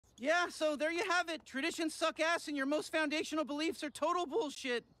Yeah, so there you have it. Traditions suck ass and your most foundational beliefs are total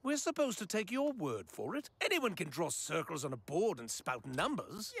bullshit. We're supposed to take your word for it. Anyone can draw circles on a board and spout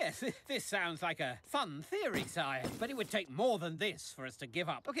numbers. Yes, this sounds like a fun theory, sire, but it would take more than this for us to give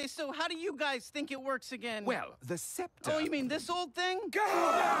up. Okay, so how do you guys think it works again? Well, the scepter... Oh, you mean this old thing?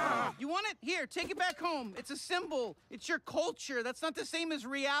 Gah! You want it? Here, take it back home. It's a symbol. It's your culture. That's not the same as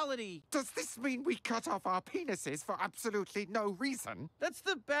reality. Does this mean we cut off our penises for absolutely no reason? That's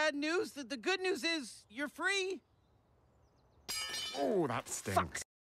the bad news. The good news is you're free. Oh, that stinks.